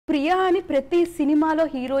ప్రియా అని ప్రతి సినిమాలో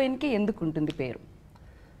హీరోయిన్ కి ఎందుకు ఉంటుంది పేరు?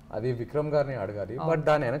 అది విక్రమ్ గారిని అడగాలి, బట్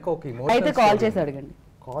దాని వెనక ఒక ఇమోషన్. అయితే కాల్ చేసి అడగండి.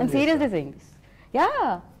 Seriously saying this. యా,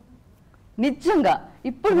 నిజంగా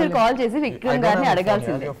ఇప్పుడు మీరు కాల్ చేసి విక్రమ్ గారిని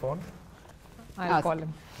అడగాల్సిందే.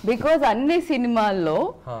 బికాజ్ అన్ని సినిమాల్లో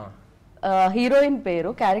హీరోయిన్ పేరు,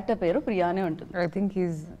 క్యారెక్టర్ పేరు ప్రియానే ఉంటుంది. I think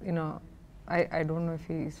he's you know I don't know if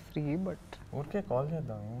he is free, but okay call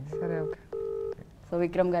చేద్దాం. సరే, ఓకే. సో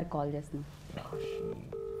విక్రమ్ గారికి కాల్ చేస్తున్నాం.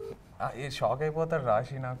 రాశి షాక్ అయిపోతారు.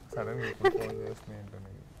 రాశి నాకు సడన్ గా ఫోన్ చేస్తుంది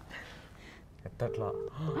ఏంటని ఎత్తట్లా.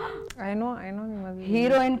 I know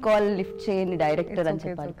heroine call lift చేయని డైరెక్టర్ అని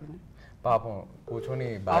చెప్పాలి. పాపం కూర్చొని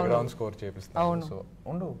బ్యాక్గ్రౌండ్ స్కోర్ చేపిస్తాను. సో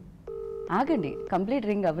ఉండు, ఆగండి, కంప్లీట్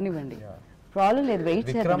రింగ్ అవనివ్వండి, ప్రాబ్లం లేదు, వెయిట్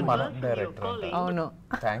చేద్దాం. డైరెక్టర్ అవును,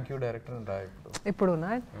 థ్యాంక్ యూ డైరెక్టర్ అని రా. ఇప్పుడు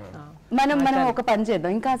మనం ఒక పని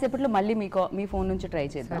చేద్దాం, ఇంకా సేపట్లో మళ్ళీ మీ ఫోన్ నుంచి ట్రై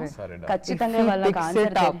చేద్దాం. ఖచ్చితంగా వాళ్ళకి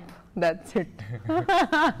ఆన్సర్. That's it.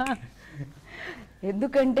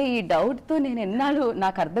 ఎందుకంటే ఈ డౌట్ తో నేను ఎన్నాళ్ళు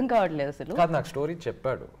నాకు అర్థం కావట్లేదు అసలు. కాదు, నాకు స్టోరీ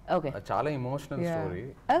చెప్పాడు, చాలా ఎమోషనల్ స్టోరీ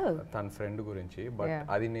తన ఫ్రెండ్ గురించి, బట్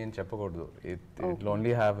అది నేను చెప్పకూడదు. It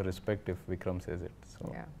only have respect if Vikram says it. So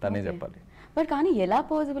తనే చెప్పాలి. బట్ కానీ ఎలా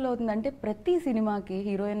పాసిబుల్ అవుతుంది అంటే ప్రతి సినిమాకి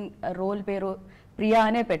హీరోయిన్ రోల్ పేరు ప్రియా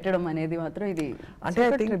అనే పెట్టడం అనేది మాత్రం ఇది అంటే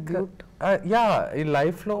యా, ఈ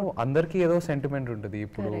లైఫ్ లో అందరికి ఏదో సెంటిమెంట్ ఉంటుంది.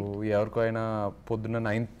 ఇప్పుడు ఎవరికైనా పొద్దున్న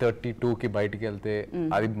 9:32కి బయటికి వెళ్తే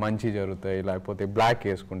అది మంచి జరుగుతాయి, లేకపోతే బ్లాక్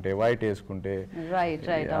వేసుకుంటే, వైట్ వేసుకుంటే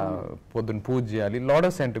పొద్దున్న పూజ చేయాలి, లాట్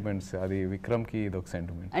ఆఫ్ సెంటిమెంట్స్. అది విక్రమ్ కి ఇది ఒక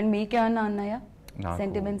సెంటిమెంట్. అండ్ మీకేమన్నా ఉన్నాయా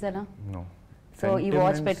సెంటిమెంట్స్? ఎలా? సో ఈ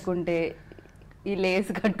వాచ్ పెట్టుకుంటే, ఈ లేస్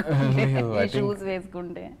కట్టుకుంటే, ఈ షూస్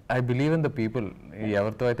వేసుకుంటే, I believe in the people.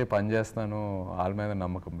 ఎవరితో అయితే పని చేస్తానో వాళ్ళ మీద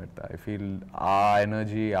నమ్మకం పెడతా. ఐ ఫీల్ ఆ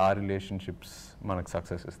ఎనర్జీ, ఆ రిలేషన్షిప్స్ మనకు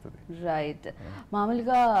సక్సెస్ ఇస్తుంది. రైట్.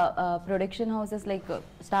 మామూలుగా ప్రొడక్షన్ హౌసెస్ లైక్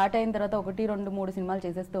స్టార్ట్ అయిన తర్వాత 1, 2, 3 సినిమాలు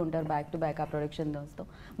చేసేస్తూ ఉంటారు బ్యాక్ టు బ్యాక్ ఆ ప్రొడక్షన్ తో.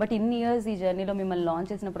 బట్ ఇన్ని ఇయర్స్ ఈ జర్నీలో మిమ్మల్ని లాంచ్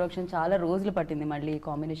చేసిన ప్రొడక్షన్ చాలా రోజులు పట్టింది మళ్ళీ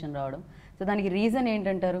కాంబినేషన్ రావడం. సో దానికి రీజన్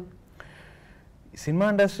ఏంటంటారు? సినిమా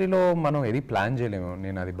ఇండస్ట్రీలో మనం ఏది ప్లాన్ చేయలేము,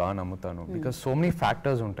 నేను అది బాగా నమ్ముతాను. బికాస్ సో మెనీ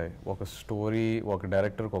ఫ్యాక్టర్స్ ఉంటాయి. ఒక స్టోరీ, ఒక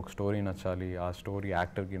డైరెక్టర్కి ఒక స్టోరీ నచ్చాలి, ఆ స్టోరీ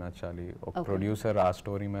యాక్టర్కి నచ్చాలి, ఒక ప్రొడ్యూసర్ ఆ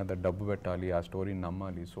స్టోరీ మీద డబ్బు పెట్టాలి, ఆ స్టోరీని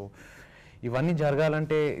నమ్మాలి. సో ఇవన్నీ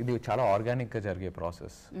జరగాలంటే ఇది చాలా ఆర్గానిక్గా జరిగే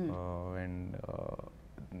ప్రాసెస్. అండ్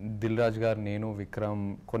దిల్ రాజు గారు, నేను, విక్రమ్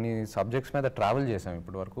కొన్ని సబ్జెక్ట్స్ మీద ట్రావెల్ చేసాం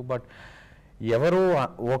ఇప్పటి వరకు, బట్ ఎవరు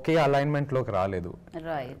ఒకే అలైన్మెంట్లోకి రాలేదు.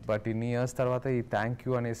 బట్ ఇన్ని ఇయర్స్ తర్వాత ఈ థ్యాంక్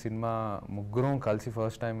యూ అనే సినిమా ముగ్గురం కలిసి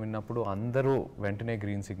ఫస్ట్ టైం విన్నప్పుడు అందరూ వెంటనే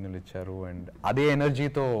గ్రీన్ సిగ్నల్ ఇచ్చారు. అండ్ అదే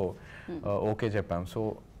ఎనర్జీతో ఓకే చెప్పాం. సో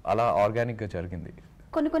అలా ఆర్గానిక్గా జరిగింది.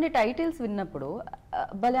 కొన్ని టైటిల్స్ విన్నప్పుడు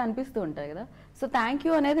భలే అనిపిస్తూ ఉంటాయి కదా. సో థ్యాంక్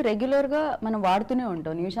యూ అనేది రెగ్యులర్గా మనం వాడుతూనే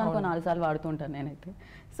ఉంటాం, నిమిషానికి 4 సార్లు వాడుతూ ఉంటాను నేనైతే.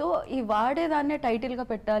 సో ఈ వాడేదాన్నే టైటిల్గా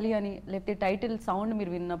పెట్టాలి అని, లేకపోతే టైటిల్ సౌండ్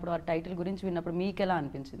మీరు విన్నప్పుడు, ఆ టైటిల్ గురించి విన్నప్పుడు మీకు ఎలా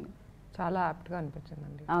అనిపించింది? చాలా యాప్ట్గా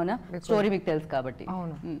అనిపించిందండి. అవునా? స్టోరీ మీకు తెలుసు కాబట్టి.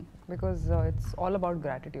 అవును, because it's all about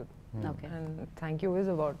gratitude. And thank you is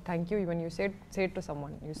about thank you. Even you say it to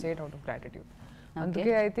someone, you say it out of gratitude.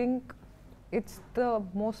 అందుకే I think it's the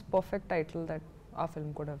most perfect title that our film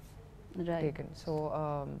could have taken. So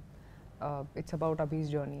it's about Abhi's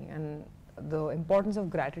journey and the importance of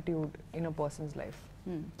gratitude in a person's life.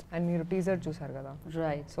 And మీరు teaser చూసారు కదా.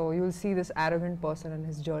 Right. So you'll see this arrogant person and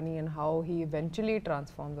his journey and how he eventually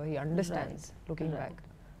transforms, or he understands looking back.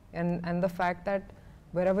 And the fact that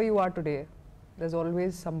wherever you are today, there's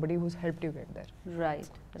always somebody who's helped you get there. Right.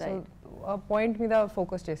 So a point మీద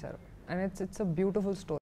focus చేశారు, and it's a beautiful story.